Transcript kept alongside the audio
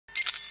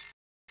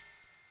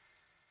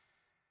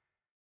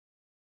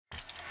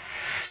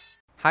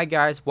Hi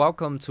guys,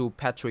 welcome to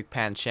Patrick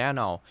Pan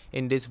channel.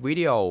 In this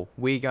video,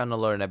 we're gonna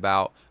learn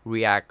about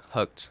React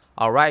hooks.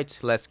 Alright,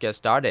 let's get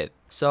started.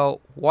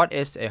 So, what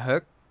is a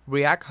hook?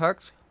 React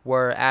hooks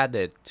were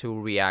added to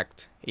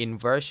React in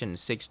version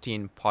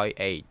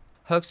 16.8.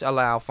 Hooks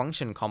allow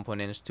function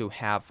components to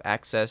have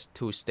access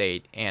to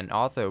state and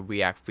other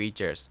React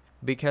features.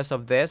 Because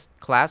of this,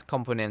 class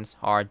components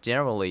are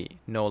generally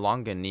no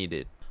longer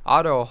needed.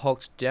 Although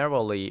hooks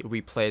generally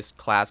replace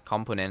class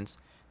components,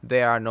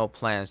 there are no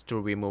plans to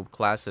remove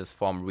classes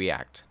from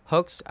React.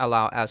 Hooks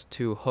allow us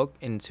to hook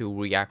into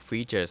React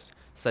features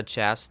such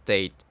as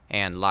state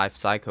and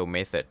lifecycle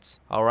methods.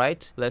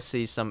 Alright, let's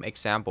see some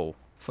example.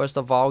 First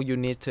of all, you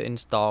need to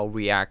install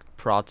React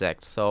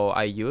project. So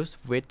I use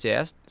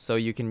with.js, so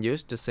you can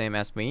use the same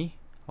as me.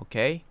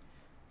 Okay,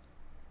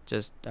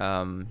 just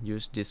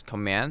use this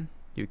command.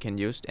 You can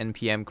use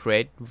npm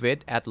create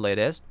with at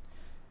latest.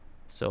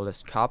 So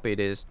let's copy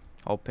this,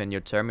 open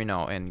your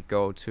terminal and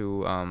go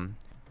to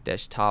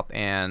desktop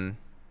and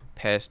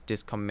paste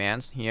these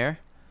commands here,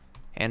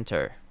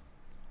 enter,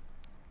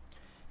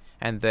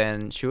 and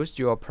then choose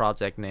your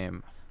project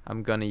name.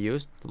 I'm gonna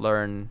use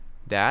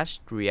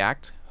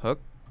learn-react hook.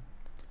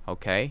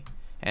 Okay,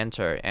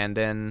 enter, and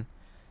then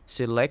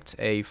select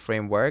a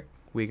framework.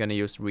 We're gonna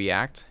use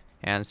React,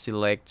 and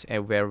select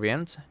a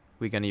variant.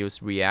 We're gonna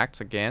use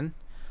React again.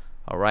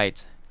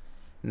 Alright,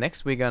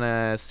 next we're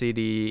gonna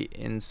cd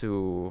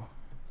into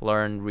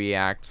learn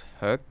react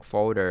hook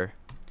folder,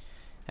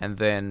 and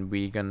then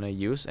we're gonna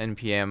use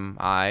npm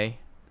I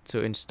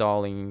to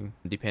installing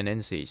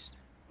dependencies.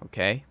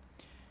 Okay,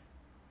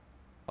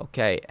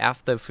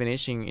 after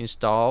finishing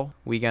install,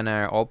 we're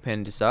gonna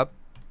open this up.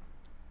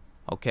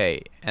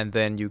 Okay, and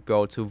then you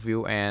go to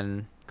view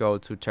and go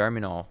to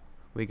terminal.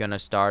 We're gonna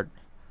start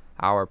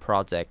our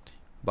project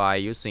by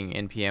using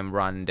npm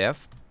run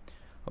dev.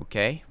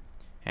 Okay,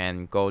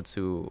 and go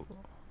to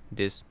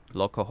this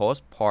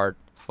localhost port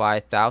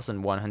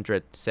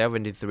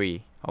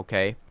 5173.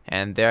 Okay,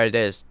 and there it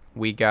is,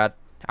 we got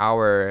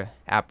our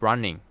app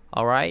running.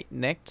 Alright,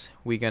 next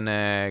we're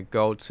gonna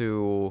go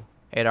to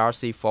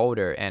ARC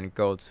folder and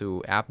go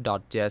to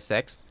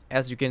app.jsx.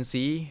 As you can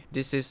see,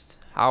 this is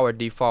our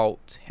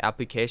default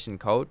application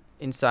code.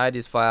 Inside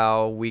this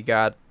file, we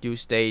got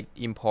useState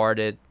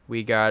imported,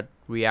 we got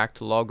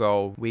React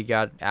logo, we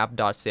got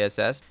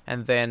app.css,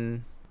 and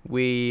then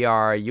we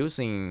are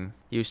using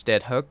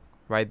useState hook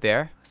right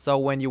there. So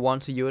when you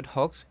want to use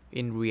hooks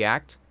in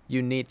React,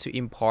 you need to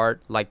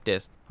import like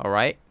this.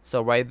 Alright,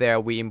 so right there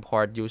we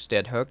import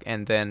useState hook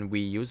and then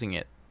we using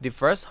it. The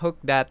first hook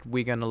that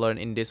we're gonna learn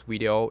in this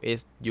video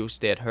is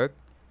useState hook,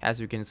 as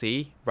you can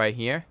see right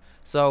here.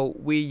 So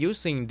we're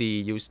using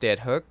the useState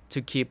hook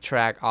to keep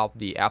track of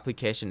the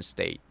application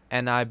state.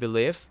 And I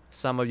believe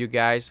some of you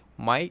guys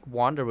might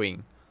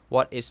wondering,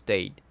 what is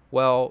state?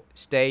 Well,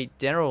 state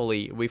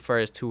generally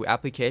refers to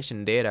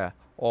application data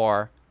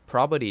or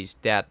properties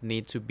that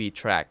need to be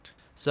tracked.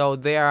 So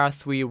there are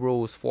three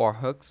rules for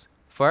hooks.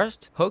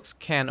 First, hooks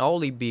can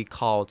only be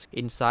called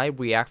inside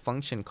React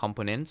function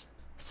components.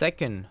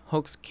 Second,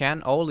 hooks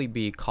can only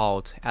be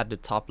called at the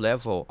top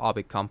level of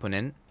a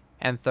component.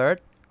 And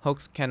third,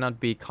 hooks cannot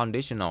be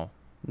conditional.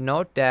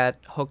 Note that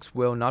hooks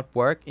will not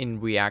work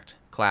in React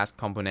class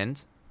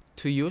components.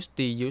 To use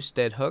the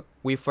useState hook,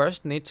 we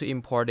first need to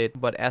import it,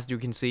 but as you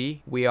can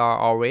see, we are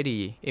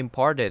already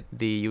imported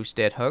the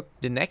useState hook.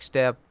 The next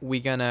step, we're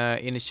gonna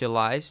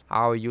initialize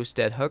our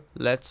useState hook.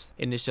 Let's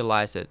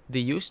initialize it.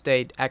 The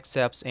useState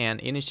accepts an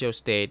initial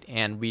state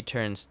and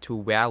returns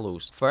two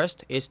values.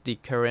 First is the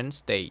current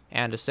state,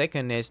 and the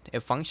second is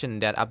a function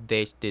that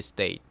updates this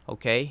state.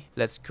 Okay,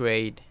 let's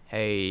create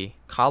a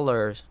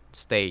color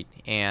state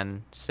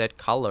and set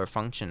color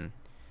function.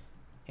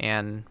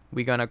 And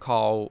we're gonna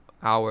call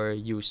our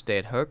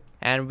useState hook,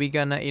 and we're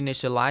gonna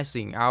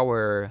initializing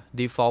our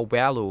default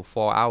value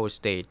for our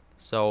state.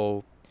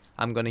 So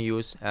I'm gonna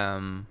use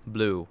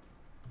blue.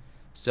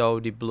 So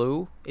the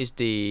blue is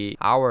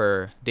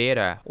our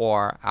data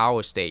or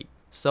our state.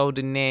 So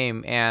the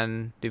name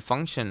and the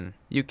function,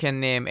 you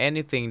can name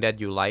anything that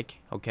you like.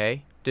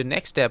 Okay, the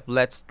next step,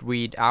 let's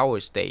read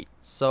our state.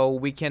 So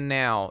we can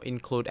now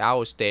include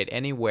our state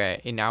anywhere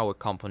in our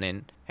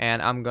component,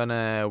 and I'm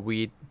gonna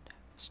read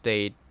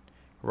state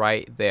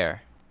right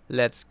there.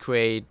 Let's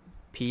create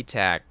p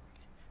tag,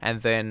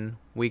 and then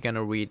we're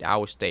gonna read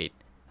our state.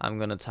 I'm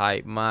gonna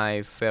type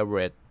my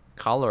favorite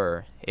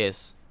color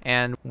is,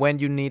 and when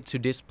you need to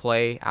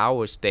display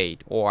our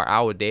state or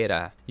our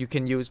data, you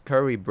can use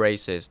curly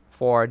braces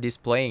for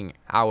displaying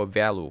our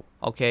value.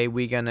 Okay,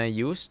 we're gonna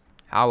use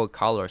our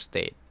color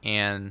state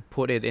and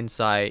put it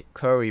inside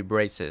curly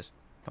braces.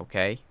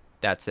 Okay,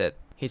 that's it.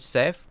 Hit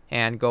save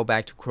and go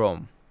back to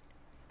Chrome.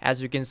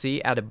 As you can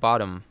see at the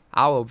bottom,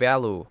 our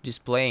value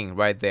displaying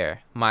right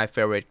there. My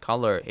favorite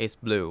color is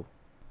blue.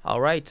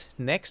 Alright,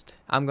 next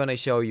I'm gonna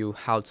show you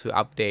how to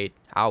update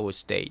our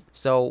state.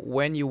 So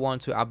when you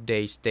want to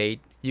update state,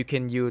 you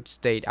can use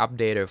state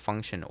updater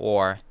function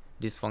or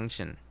this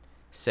function,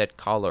 set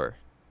color.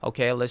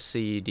 Okay, let's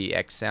see the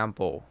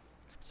example.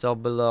 So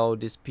below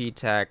this p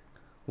tag,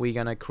 we're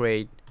gonna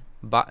create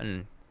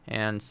button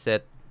and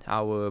set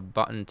our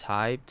button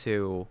type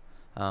to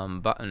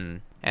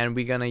button, and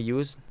we're gonna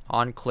use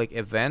on click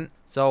event.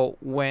 So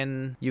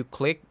when you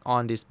click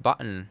on this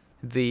button,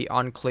 the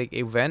on click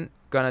event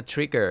gonna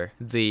trigger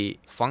the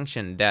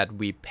function that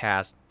we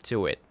passed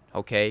to it.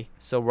 Okay,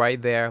 so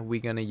right there we're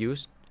gonna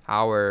use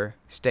our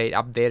state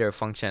updater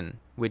function,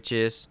 which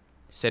is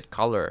set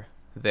color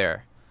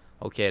there.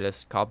 Okay,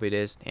 let's copy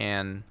this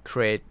and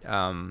create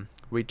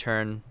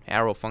return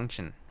arrow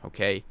function.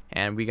 Okay,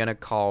 and we're gonna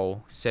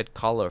call set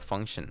color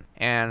function,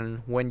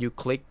 and when you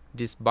click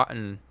this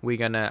button, we're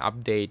gonna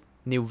update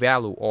new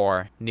value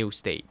or new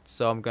state.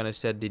 So I'm gonna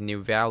set the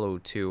new value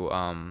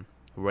to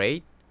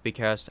red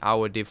because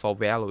our default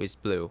value is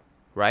blue,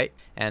 right?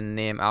 And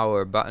name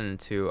our button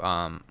to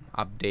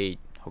update.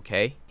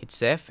 Okay, hit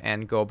save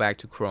and go back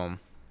to Chrome.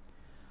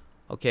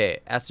 Okay,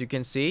 as you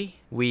can see,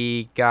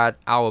 we got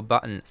our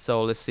button.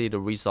 So let's see the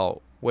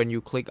result. When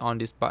you click on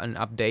this button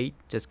update,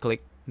 just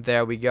click.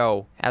 There we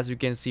go. As you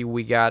can see,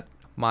 we got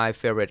my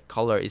favorite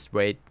color is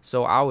red.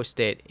 So our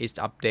state is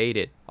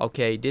updated.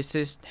 Okay, this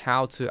is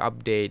how to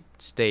update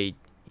state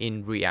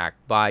in React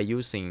by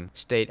using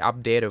state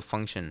updater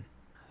function.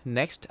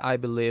 Next, I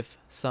believe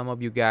some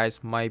of you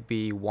guys might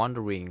be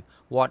wondering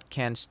what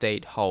can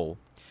state hold.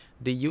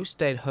 The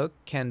useState hook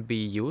can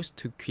be used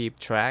to keep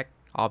track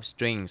of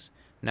strings,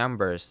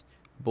 numbers,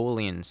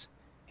 booleans,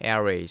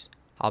 arrays,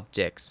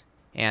 objects,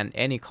 and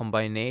any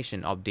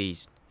combination of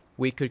these.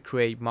 We could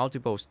create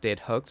multiple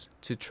state hooks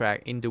to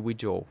track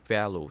individual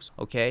values.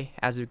 Okay,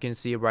 as you can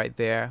see right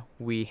there,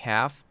 we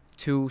have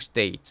two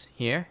states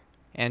here,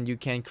 and you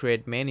can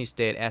create many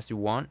states as you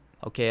want.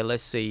 Okay,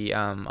 let's see.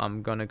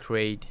 I'm gonna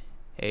create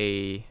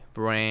a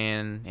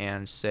brand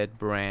and set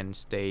brand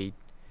state,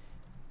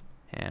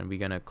 and we're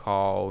gonna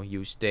call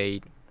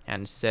useState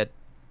and set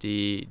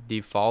the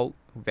default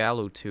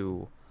value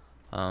to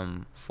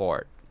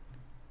Ford.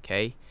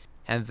 Okay,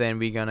 and then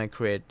we're gonna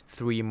create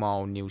 3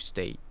 more new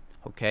state.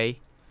 Okay,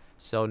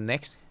 so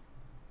next,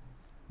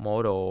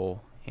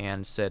 model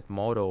and set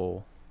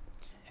model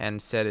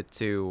and set it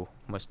to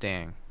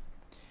Mustang,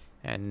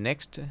 and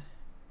next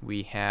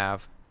we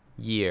have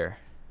year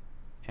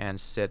and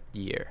set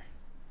year,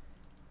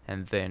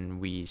 and then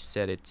we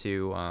set it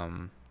to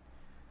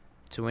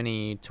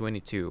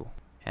 2022,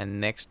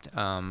 and next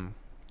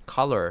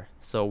color,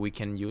 so we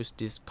can use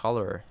this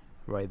color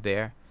right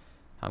there.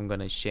 I'm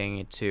gonna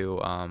change it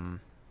to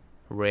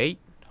red.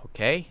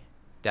 Okay,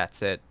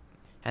 that's it,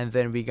 and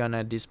then we're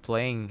gonna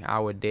displaying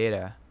our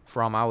data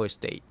from our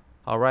state.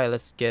 Alright,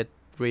 let's get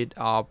rid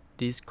of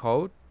this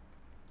code.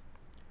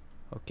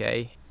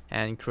 Okay,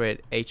 and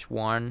create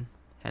h1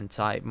 and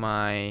type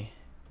my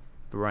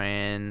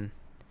brand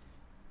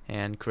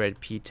and create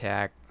p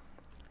tag.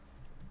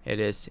 It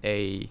is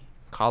a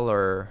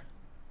color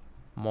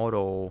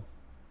model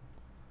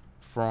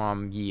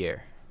from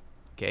year.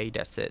 Okay,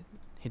 that's it.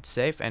 Hit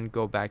save and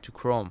go back to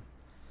Chrome.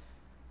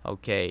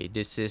 Okay,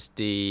 this is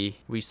the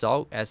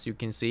result. As you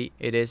can see,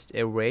 it is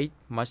a red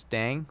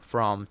Mustang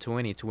from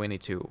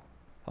 2022.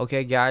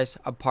 Okay guys,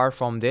 apart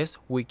from this,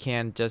 we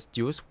can just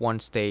use one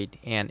state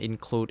and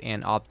include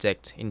an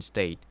object in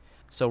state.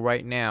 So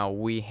right now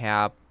we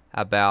have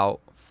about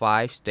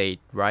 5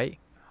 states, right?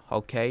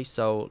 Okay,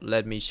 so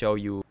let me show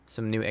you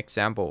some new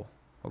example.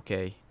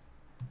 Okay,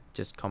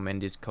 just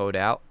comment this code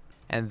out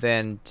and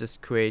then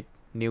just create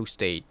new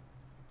state.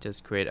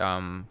 Just create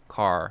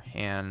car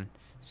and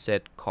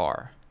set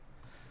car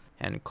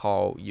and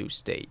call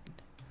useState.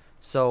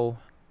 So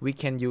we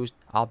can use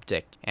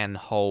object and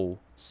hold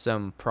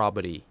some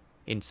property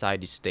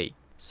inside the state.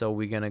 So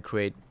we're gonna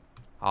create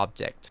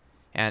object,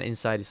 and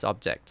inside this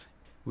object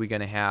we're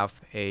gonna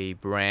have a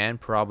brand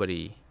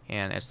property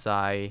and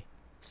assign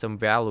some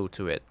value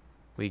to it.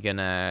 We're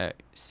gonna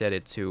set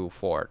it to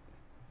Ford.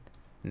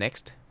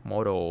 Next,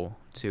 model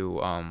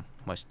to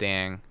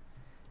Mustang.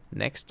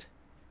 Next,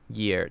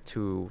 year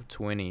to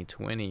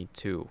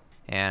 2022,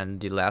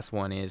 and the last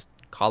one is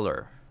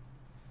color,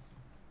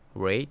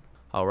 red.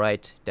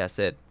 Alright, that's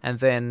it. And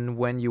then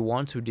when you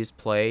want to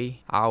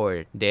display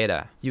our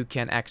data, you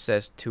can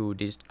access to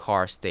this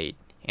car state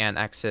and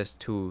access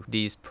to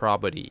this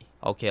property.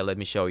 Okay, let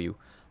me show you.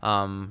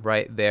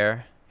 Right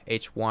there,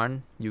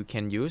 h1, you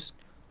can use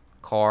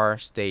car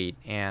state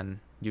and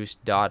use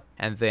dot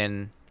and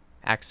then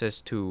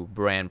access to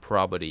brand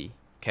property.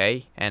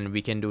 Okay, and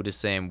we can do the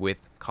same with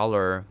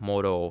color,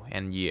 model,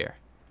 and year.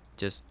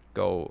 Just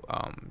go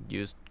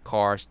use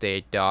car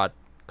state dot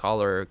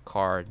color,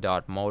 car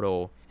dot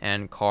model,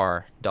 and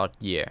car dot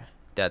year.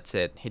 That's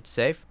it. Hit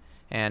save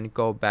and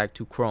go back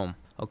to Chrome.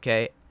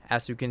 Okay,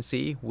 as you can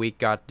see, we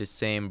got the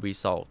same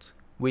result.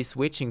 We're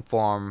switching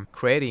from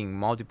creating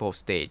multiple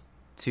states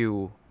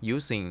to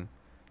using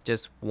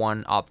just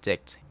one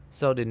object.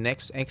 So the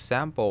next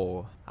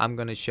example, I'm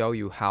gonna show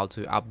you how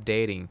to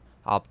updating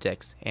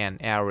objects and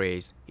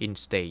arrays in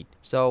state.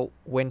 So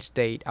when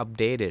state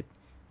updated,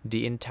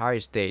 the entire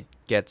state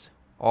gets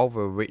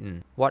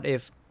overwritten. What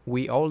if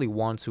we only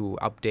want to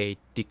update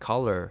the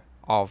color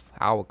of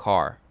our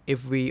car?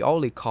 If we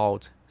only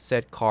called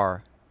set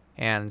car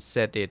and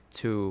set it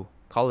to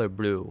color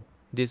blue,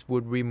 this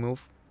would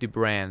remove the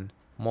brand,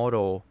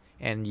 model,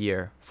 and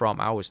year from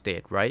our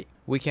state, right?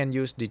 We can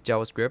use the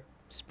JavaScript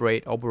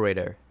spread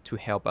operator to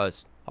help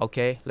us.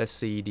 Okay, let's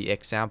see the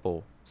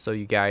example so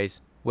you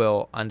guys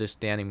will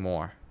understanding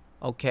more.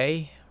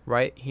 Okay,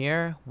 right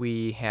here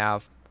we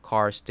have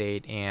car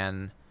state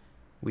and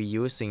we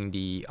using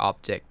the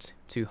object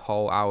to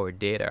hold our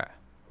data,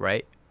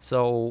 right?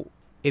 So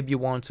if you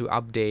want to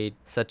update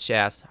such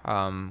as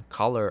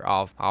color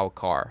of our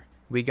car,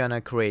 we're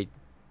gonna create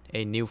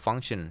a new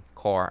function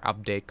called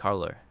update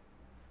color.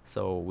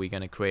 So we're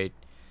gonna create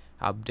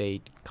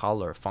update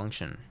color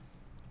function,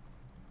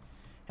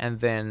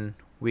 and then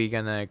we're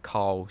gonna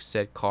call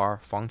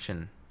setCar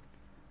function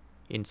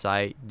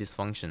inside this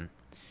function.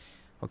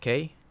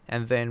 Okay,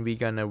 and then we're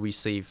gonna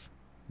receive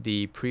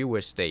the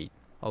previous state.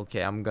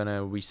 Okay, I'm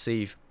gonna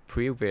receive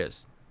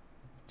previous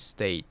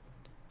state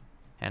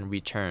and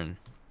return.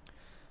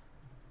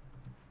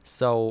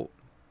 So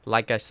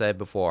like I said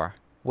before,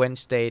 when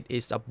state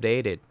is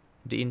updated,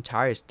 the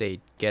entire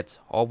state gets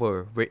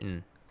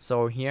overwritten.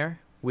 So here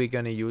we're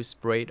gonna use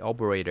spread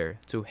operator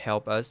to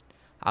help us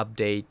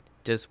update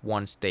just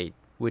one state,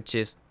 which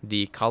is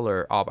the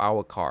color of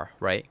our car,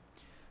 right?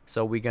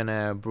 So we're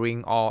gonna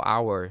bring all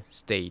our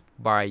state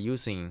by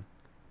using ...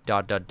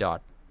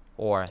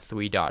 or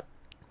 3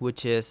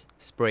 which is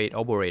spread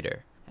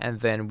operator. And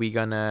then we're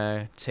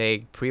gonna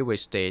take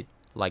previous state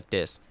like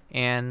this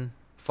and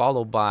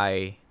followed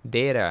by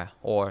data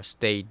or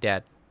state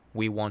that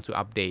we want to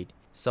update.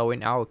 So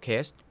in our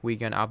case, we're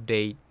gonna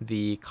update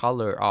the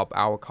color of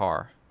our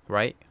car,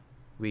 right?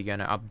 We're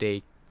gonna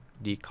update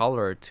the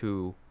color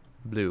to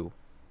blue.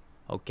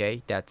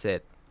 Okay, that's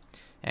it.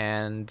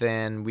 And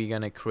then we're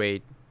gonna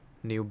create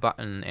new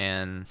button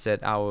and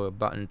set our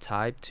button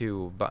type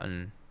to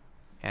button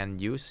and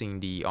using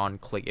the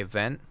onClick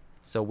event.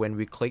 So when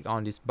we click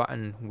on this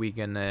button, we're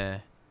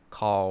gonna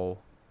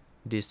call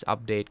this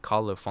update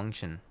color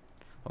function.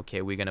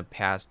 Okay, we're gonna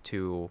pass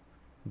to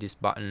this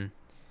button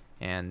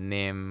and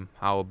name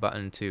our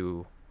button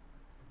to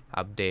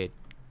update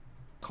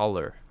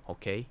color.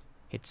 Okay,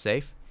 hit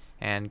save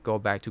and go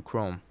back to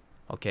Chrome.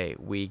 Okay,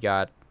 we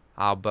got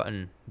our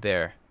button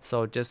there,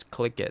 so just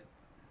click it.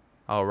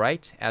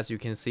 Alright, as you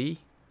can see,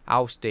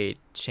 our state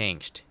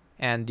changed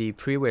and the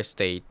previous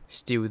state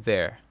still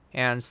there.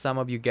 And some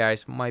of you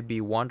guys might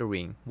be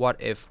wondering, what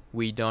if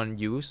we don't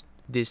use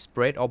this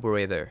spread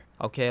operator?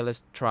 Okay,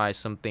 let's try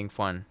something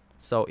fun.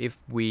 So if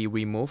we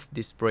remove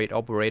this spread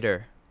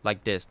operator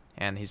like this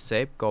and hit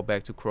save, go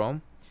back to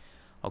Chrome.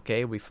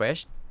 Okay,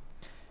 refresh.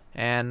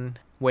 And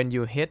when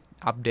you hit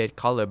update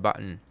color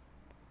button,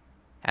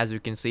 as you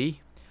can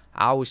see,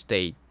 our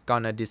state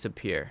gonna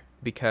disappear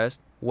because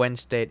when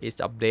state is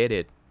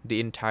updated, the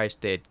entire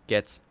state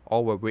gets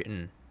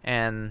overwritten.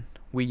 And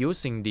we're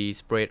using the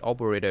spread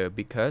operator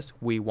because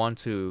we want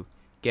to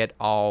get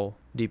all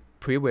the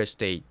previous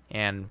state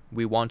and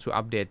we want to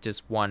update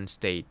just one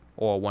state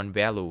or one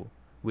value,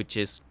 which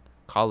is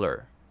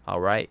color.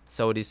 Alright,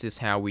 so this is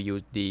how we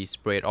use the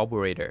spread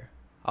operator.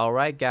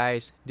 Alright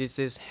guys, this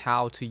is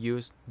how to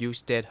use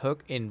useState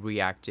hook in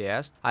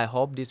React.js. I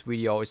hope this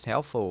video is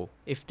helpful.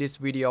 If this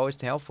video is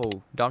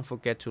helpful, don't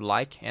forget to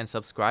like and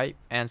subscribe,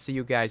 and see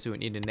you guys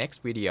soon in the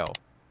next video.